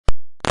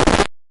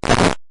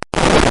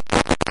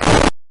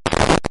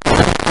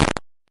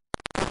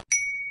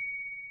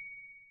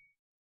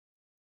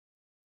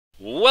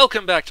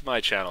Welcome back to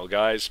my channel,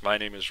 guys. My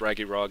name is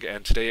Raggy,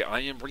 and today I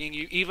am bringing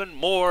you even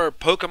more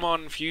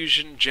Pokemon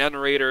Fusion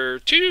Generator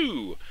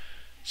 2!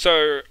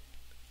 So,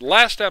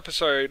 last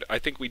episode, I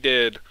think we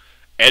did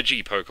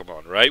edgy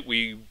Pokemon, right?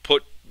 We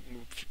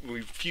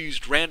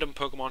fused random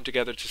Pokemon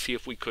together to see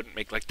if we couldn't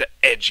make, like, the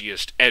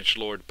edgiest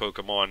edgelord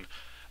Pokemon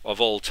of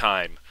all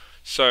time.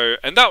 So,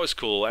 and that was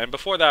cool, and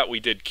before that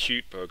we did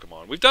cute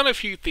Pokemon. We've done a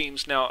few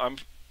themes now. I'm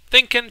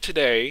thinking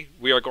today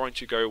we are going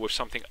to go with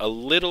something a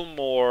little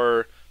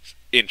more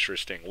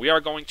interesting. We are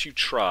going to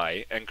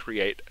try and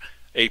create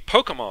a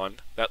Pokemon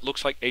that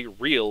looks like a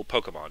real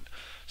Pokemon.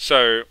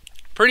 So,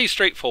 pretty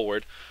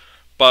straightforward,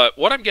 but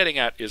what I'm getting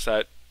at is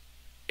that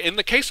in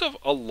the case of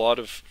a lot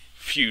of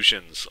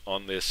fusions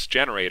on this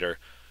generator,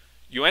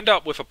 you end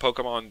up with a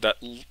Pokemon that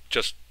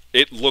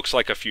it looks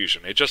like a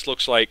fusion. It just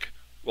looks like,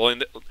 well,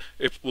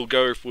 if we'll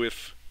go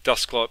with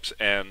Dusclops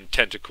and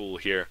Tentacool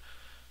here.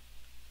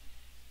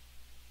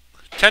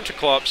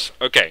 Tentaclops,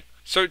 okay,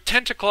 so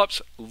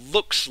Tentaclops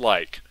looks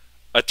like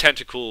a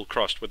Tentacool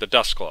crossed with a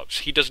Dusclops.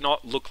 He does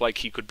not look like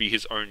he could be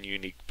his own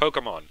unique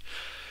Pokemon.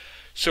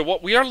 So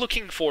what we are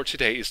looking for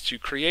today is to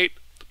create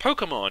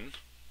Pokemon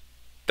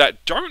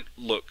that don't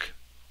look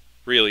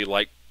really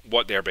like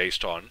what they're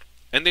based on,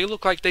 and they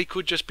look like they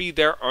could just be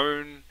their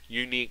own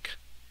unique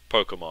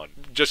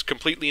Pokemon, just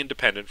completely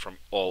independent from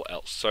all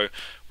else. So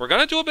we're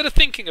going to do a bit of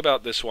thinking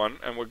about this one,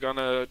 and we're going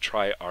to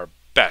try our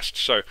best.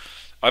 So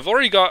I've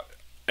already got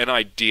an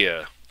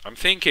idea. I'm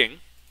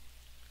thinking,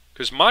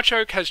 because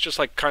Machoke has just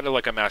like kind of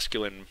like a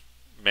masculine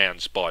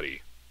man's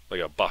body, like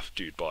a buff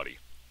dude body.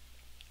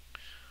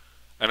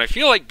 And I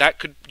feel like that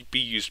could be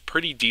used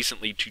pretty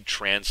decently to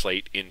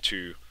translate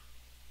into,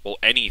 well,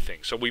 anything.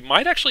 So we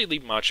might actually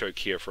leave Machoke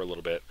here for a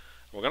little bit.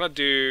 We're going to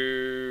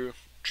do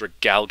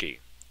Dragalge.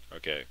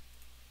 Okay.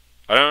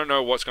 I don't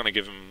know what's going to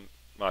give him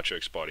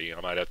Machoke's body.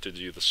 I might have to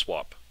do the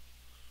swap.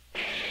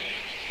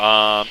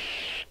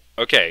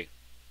 Okay.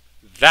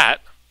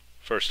 That,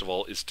 first of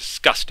all, is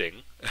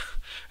disgusting.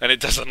 And it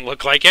doesn't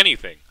look like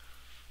anything.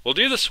 We'll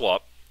do the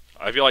swap.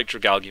 I feel like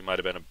Dragalge might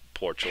have been a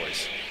poor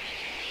choice.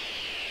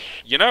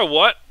 You know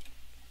what?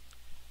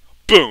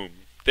 Boom!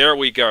 There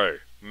we go.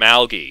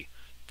 Malgi.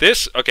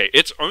 This, okay,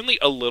 it's only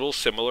a little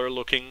similar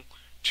looking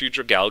to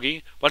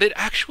Dragalge, but it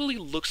actually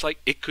looks like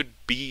it could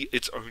be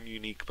its own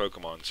unique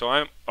Pokemon. So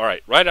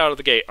alright, right out of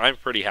the gate, I'm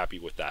pretty happy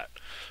with that.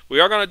 We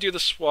are going to do the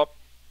swap,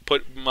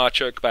 put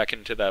Machoke back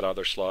into that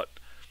other slot.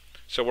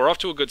 So we're off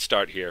to a good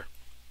start here.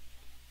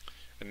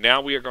 And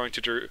now we are going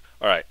to do...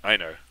 Alright, I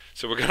know.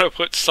 So we're going to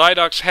put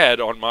Psyduck's head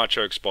on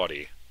Machoke's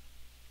body.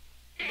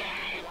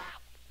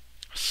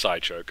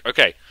 Psychoke.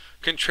 Okay.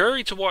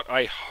 Contrary to what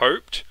I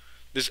hoped,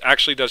 this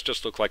actually does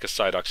just look like a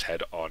Psyduck's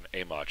head on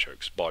a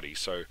Machoke's body.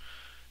 So,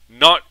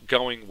 not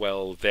going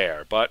well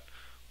there. But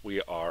we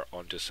are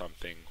onto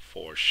something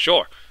for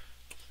sure.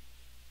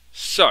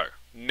 So,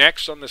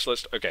 next on this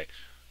list... Okay.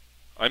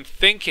 I'm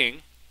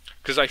thinking...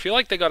 Because I feel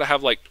like they gotta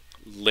have, like,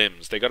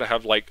 limbs. They gotta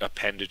have, like,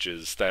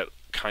 appendages that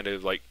kind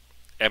of like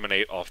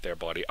emanate off their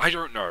body. I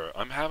don't know.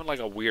 I'm having like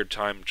a weird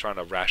time trying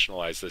to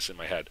rationalize this in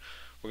my head.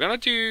 We're gonna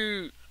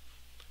do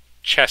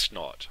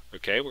Chestnut.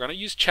 Okay, we're gonna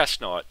use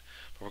Chestnut,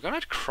 but we're gonna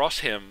cross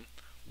him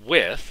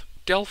with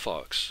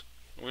Delphox.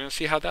 We're gonna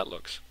see how that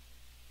looks.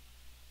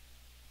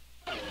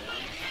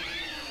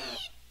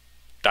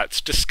 That's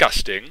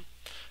disgusting.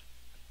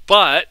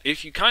 But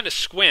if you kind of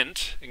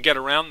squint and get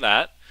around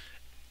that,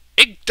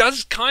 it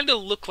does kind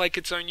of look like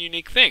its own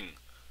unique thing.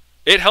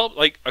 It helped,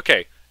 like,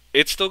 okay,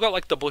 it's still got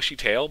like the bushy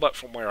tail, but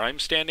from where I'm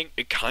standing,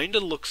 it kind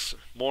of looks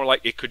more like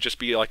it could just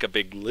be like a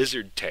big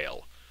lizard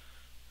tail.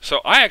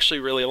 So I actually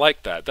really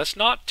like that. That's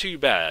not too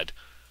bad.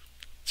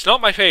 It's not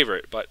my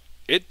favorite, but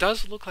it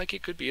does look like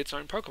it could be its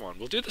own Pokemon.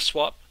 We'll do the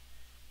swap.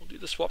 We'll do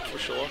the swap for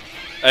sure.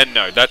 And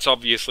no, that's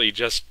obviously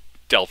just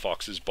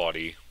Delphox's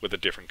body with a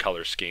different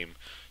color scheme.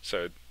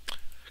 So,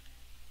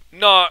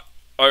 not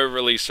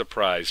overly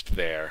surprised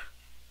there.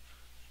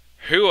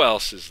 Who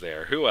else is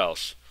there? Who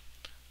else?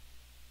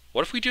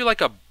 What if we do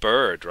like a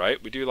bird,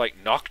 right? We do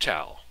like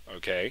Noctowl,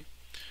 okay?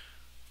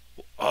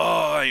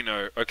 Oh, I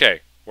know. Okay,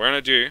 we're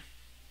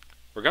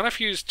gonna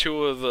fuse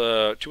two of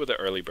the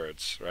early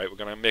birds, right? We're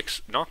gonna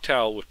mix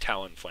Noctowl with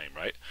Talonflame,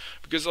 right?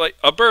 Because like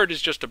a bird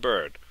is just a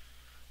bird,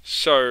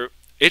 so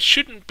it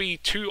shouldn't be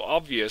too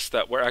obvious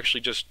that we're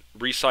actually just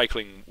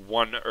recycling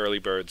one early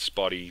bird's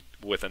body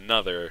with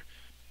another.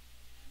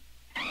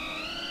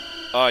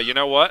 You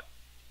know what?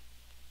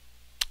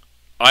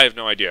 I have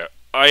no idea.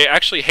 I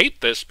actually hate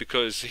this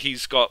because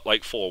he's got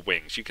like 4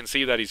 wings. You can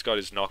see that he's got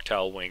his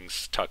Noctowl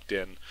wings tucked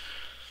in.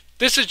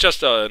 This is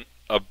just a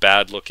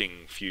bad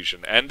looking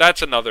fusion, and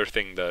that's another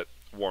thing that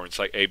warrants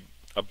like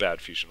a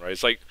bad fusion, right?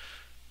 It's like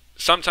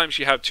sometimes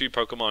you have two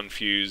Pokemon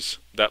fuse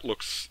that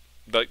looks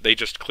like they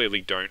just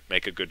clearly don't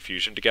make a good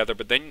fusion together,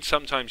 but then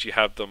sometimes you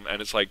have them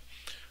and it's like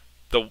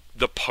the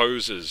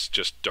poses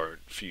just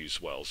don't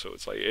fuse well, so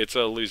it's like it's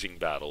a losing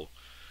battle.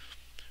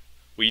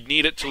 We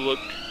need it to look...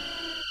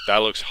 That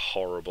looks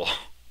horrible.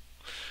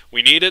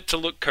 We need it to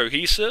look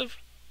cohesive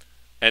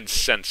and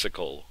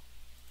sensical.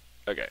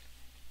 Okay.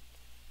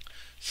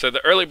 So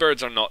the early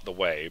birds are not the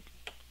way.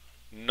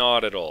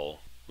 Not at all.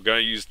 We're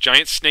going to use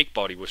Giant Snake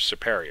Body with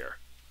Superior.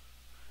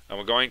 And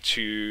we're going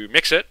to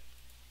mix it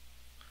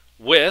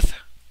with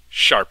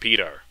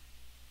Sharpedo.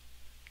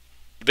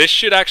 This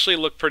should actually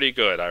look pretty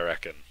good, I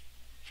reckon.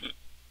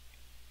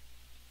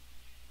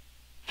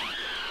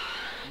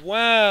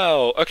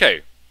 Wow.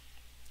 Okay.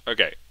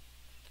 Okay.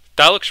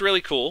 That looks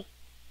really cool.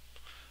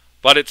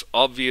 But it's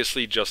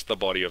obviously just the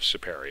body of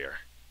Superior.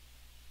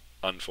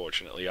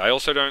 Unfortunately. I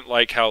also don't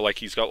like how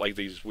he's got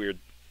these weird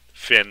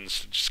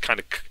fins. Just kind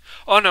of...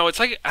 Oh no, it's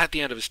at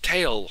the end of his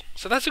tail.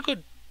 So that's a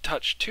good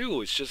touch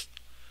too. It's just...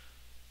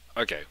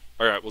 Okay.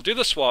 Alright, we'll do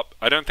the swap.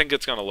 I don't think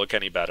it's going to look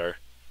any better.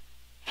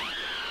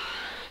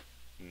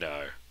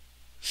 No.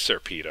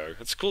 Serpedo.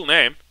 It's a cool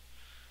name.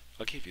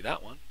 I'll give you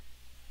that one.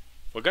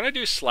 We're going to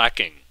do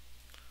Slacking.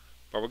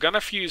 But we're going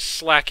to fuse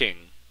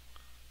Slacking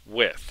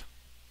with...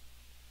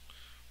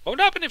 What would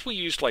happen if we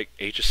used,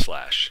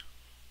 Aegislash?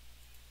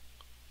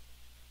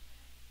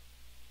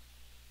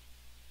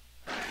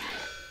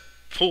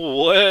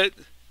 What?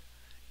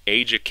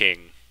 King.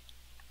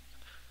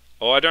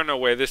 Oh, I don't know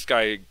where this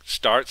guy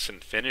starts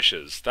and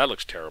finishes. That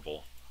looks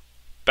terrible.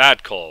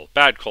 Bad call.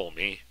 Bad call,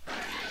 me.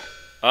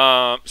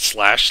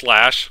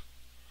 Slash.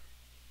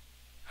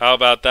 How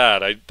about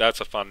that?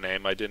 That's a fun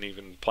name. I didn't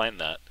even plan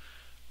that.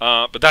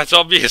 But that's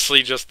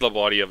obviously just the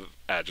body of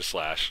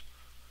Aegislash.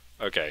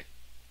 Okay.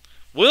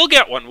 We'll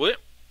get one.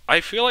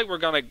 I feel like we're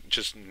gonna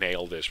just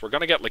nail this. We're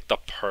gonna get the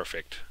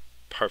perfect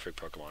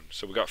Pokemon.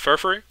 So we got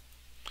Furfrou.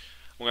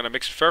 We're gonna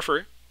mix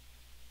Furfrou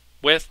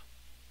with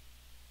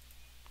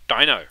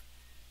Dino.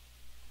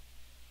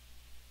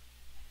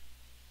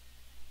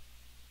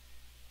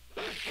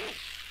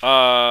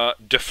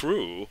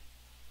 Defru.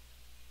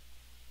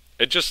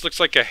 It just looks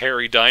like a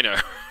hairy dino.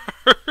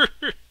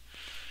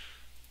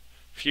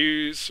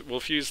 Fuse. We'll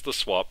fuse the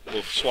swap.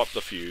 We'll swap the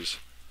fuse.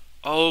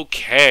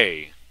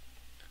 Okay.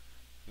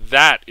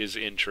 That is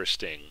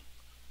interesting.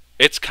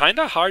 It's kind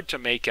of hard to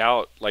make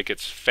out,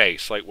 its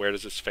face. Where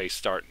does its face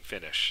start and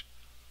finish?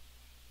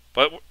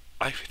 But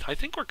I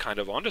think we're kind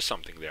of onto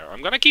something there.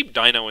 I'm going to keep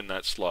Dino in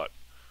that slot.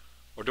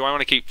 Or do I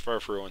want to keep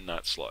Furfrou in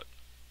that slot?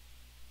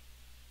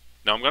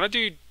 No, I'm going to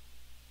do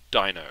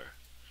Dino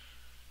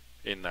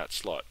in that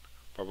slot.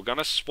 But we're going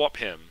to swap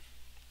him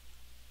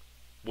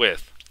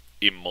with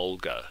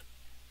Emolga.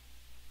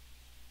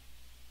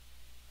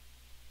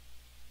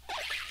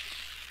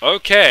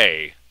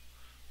 Okay.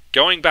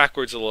 Going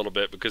backwards a little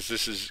bit because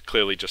this is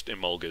clearly just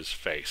Emolga's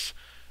face.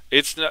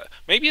 It's not,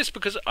 maybe it's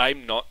because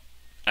I'm not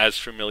as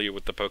familiar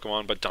with the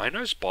Pokemon, but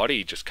Dino's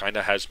body just kind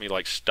of has me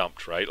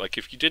stumped, right?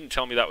 If you didn't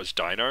tell me that was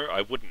Dino,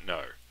 I wouldn't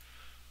know.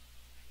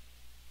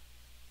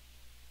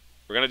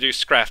 We're going to do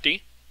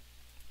Scrafty.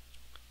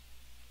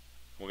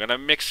 We're going to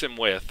mix him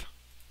with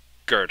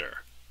Girder.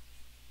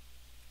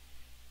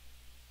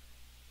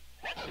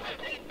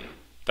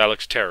 That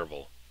looks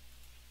terrible.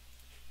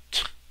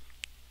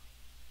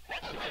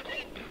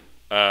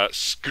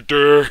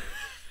 Skder.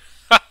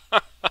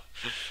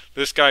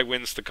 This guy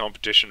wins the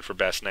competition for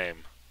best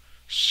name.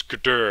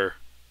 Skder.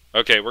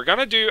 Okay, we're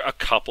gonna do a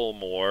couple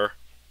more.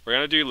 We're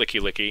gonna do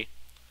Licky Licky.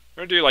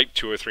 We're gonna do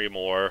 2 or 3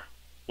 more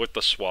with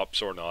the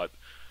swaps or not.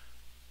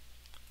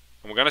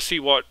 And we're gonna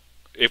see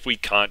if we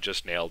can't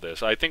just nail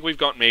this. I think we've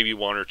got maybe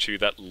 1 or 2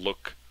 that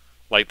look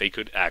like they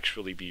could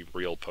actually be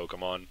real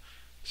Pokemon.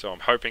 So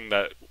I'm hoping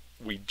that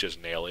we just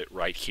nail it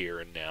right here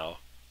and now.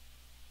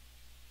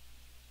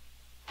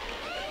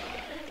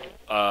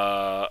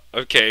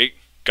 Okay,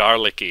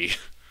 Garlicky.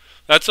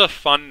 That's a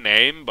fun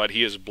name, but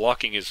he is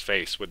blocking his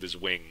face with his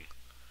wing.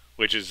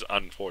 Which is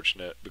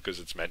unfortunate, because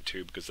it's meant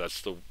to, because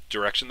that's the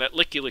direction that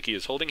Licky Licky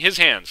is holding his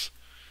hands.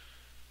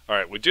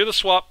 Alright, we do the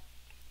swap.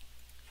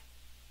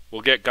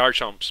 We'll get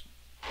Garchomp's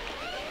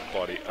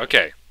body.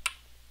 Okay.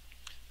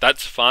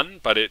 That's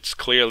fun, but it's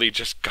clearly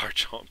just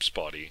Garchomp's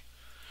body.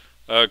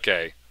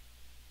 Okay.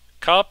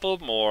 Couple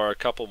more.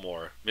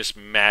 Miss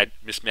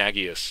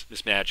Magius.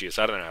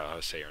 I don't know how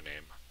to say her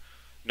name.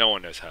 No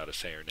one knows how to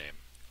say her name.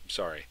 I'm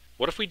sorry.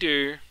 What if we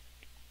do...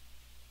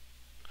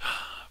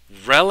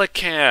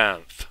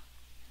 Relicanth!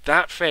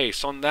 That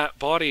face on that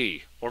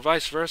body. Or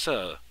vice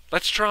versa.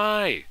 Let's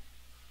try!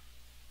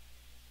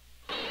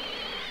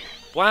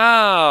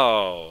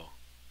 Wow!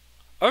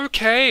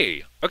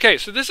 Okay. Okay,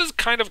 so this is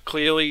kind of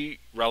clearly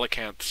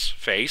Relicanth's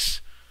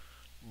face.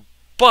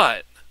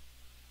 But...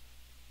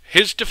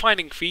 his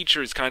defining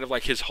feature is kind of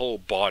like his whole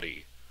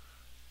body.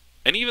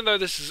 And even though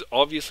this is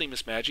obviously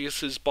Miss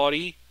Magius's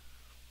body,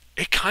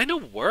 it kind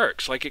of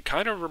works. It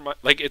kind of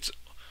it's...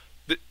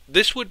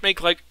 this would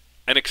make,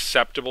 an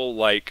acceptable,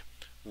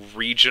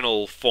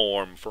 regional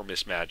form for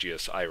Miss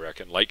Magius, I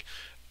reckon.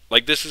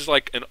 This is,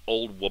 an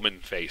old woman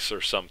face or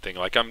something.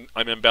 I'm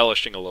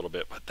embellishing a little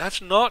bit, but that's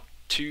not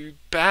too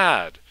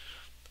bad.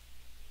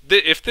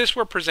 If this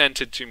were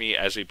presented to me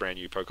as a brand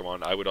new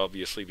Pokemon, I would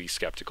obviously be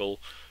skeptical,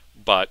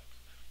 but...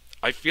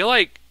 I feel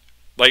like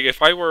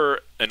if I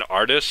were an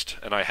artist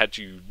and I had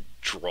to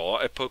draw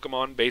a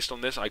Pokemon based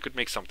on this, I could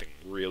make something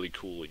really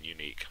cool and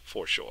unique,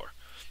 for sure.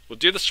 We'll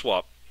do the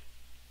swap.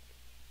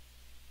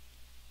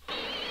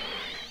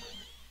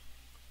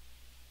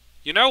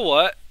 You know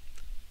what,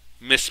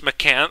 Miss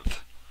McCanth?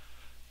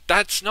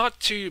 That's not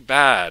too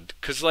bad,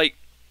 because, like,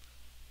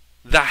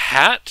 the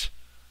hat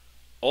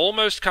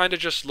almost kind of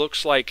just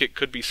looks like it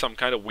could be some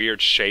kind of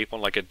weird shape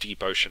on, like, a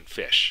deep ocean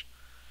fish.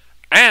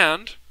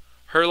 And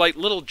her, like,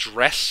 little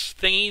dress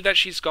thingy that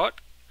she's got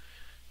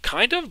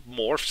kind of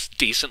morphs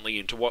decently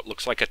into what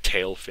looks like a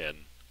tail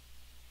fin.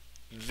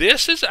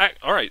 This is...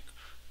 Alright,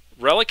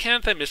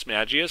 Relicanth and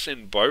Mismagius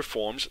in both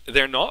forms,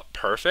 they're not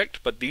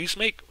perfect, but these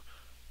make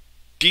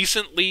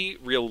decently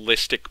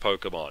realistic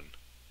Pokemon.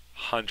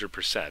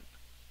 100%.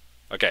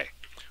 Okay,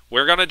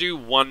 we're gonna do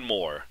one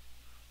more.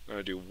 We're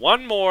gonna do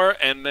one more,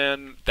 and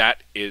then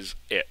that is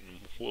it. And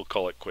we'll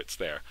call it quits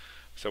there.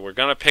 So we're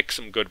gonna pick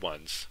some good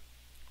ones.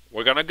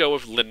 We're gonna go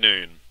with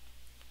Lanoon.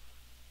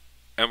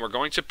 And we're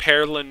going to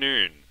pair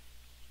Lanoon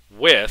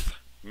with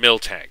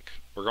Miltank.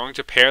 We're going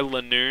to pair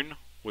Lanoon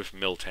with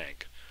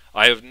Miltank.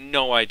 I have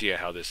no idea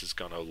how this is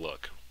gonna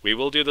look. We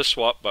will do the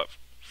swap, but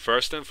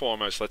first and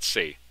foremost, let's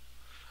see.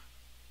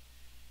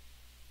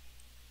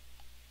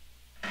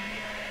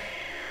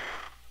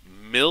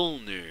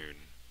 Milnoon.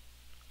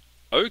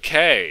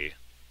 Okay.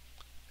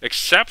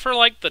 Except for,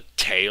 like, the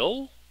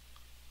tail,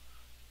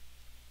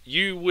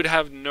 you would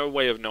have no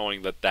way of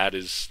knowing that that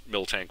is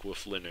Miltank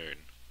with Lanoon.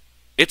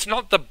 It's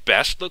not the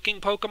best looking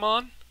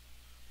Pokemon,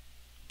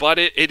 but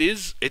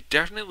it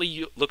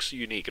definitely looks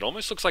unique. It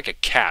almost looks like a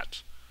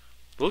cat.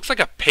 It looks like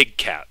a pig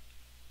cat,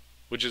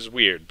 which is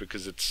weird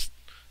because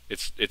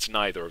it's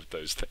neither of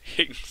those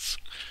things.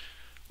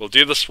 We'll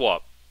do the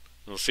swap.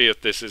 We'll see if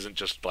this isn't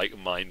just, like,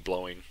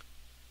 mind-blowing.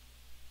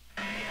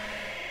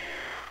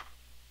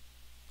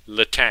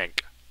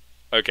 Latank.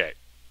 Okay.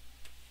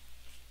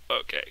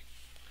 Okay.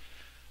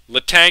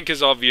 Latank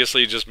is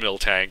obviously just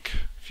Miltank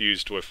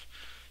fused with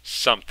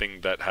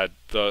something that had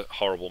the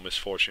horrible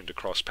misfortune to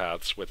cross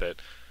paths with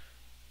it.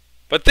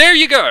 But there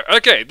you go!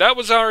 Okay, that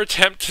was our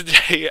attempt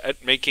today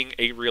at making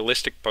a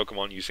realistic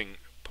Pokemon using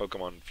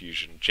Pokemon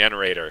Fusion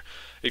Generator.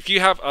 If you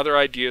have other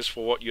ideas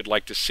for what you'd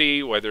like to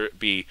see, whether it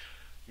be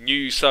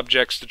new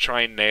subjects to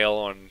try and nail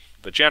on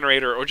the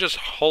generator, or just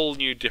whole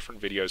new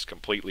different videos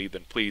completely,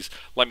 then please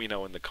let me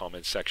know in the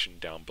comments section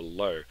down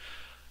below.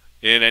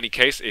 In any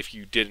case, if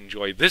you did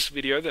enjoy this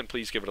video, then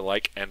please give it a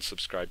like and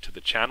subscribe to the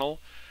channel.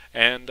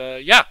 And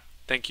yeah,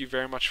 thank you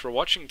very much for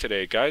watching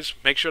today, guys.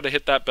 Make sure to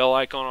hit that bell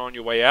icon on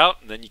your way out,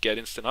 and then you get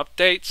instant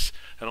updates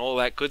and all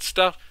that good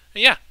stuff.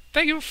 And yeah,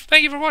 thank you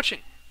for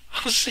watching.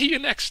 I'll see you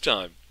next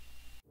time.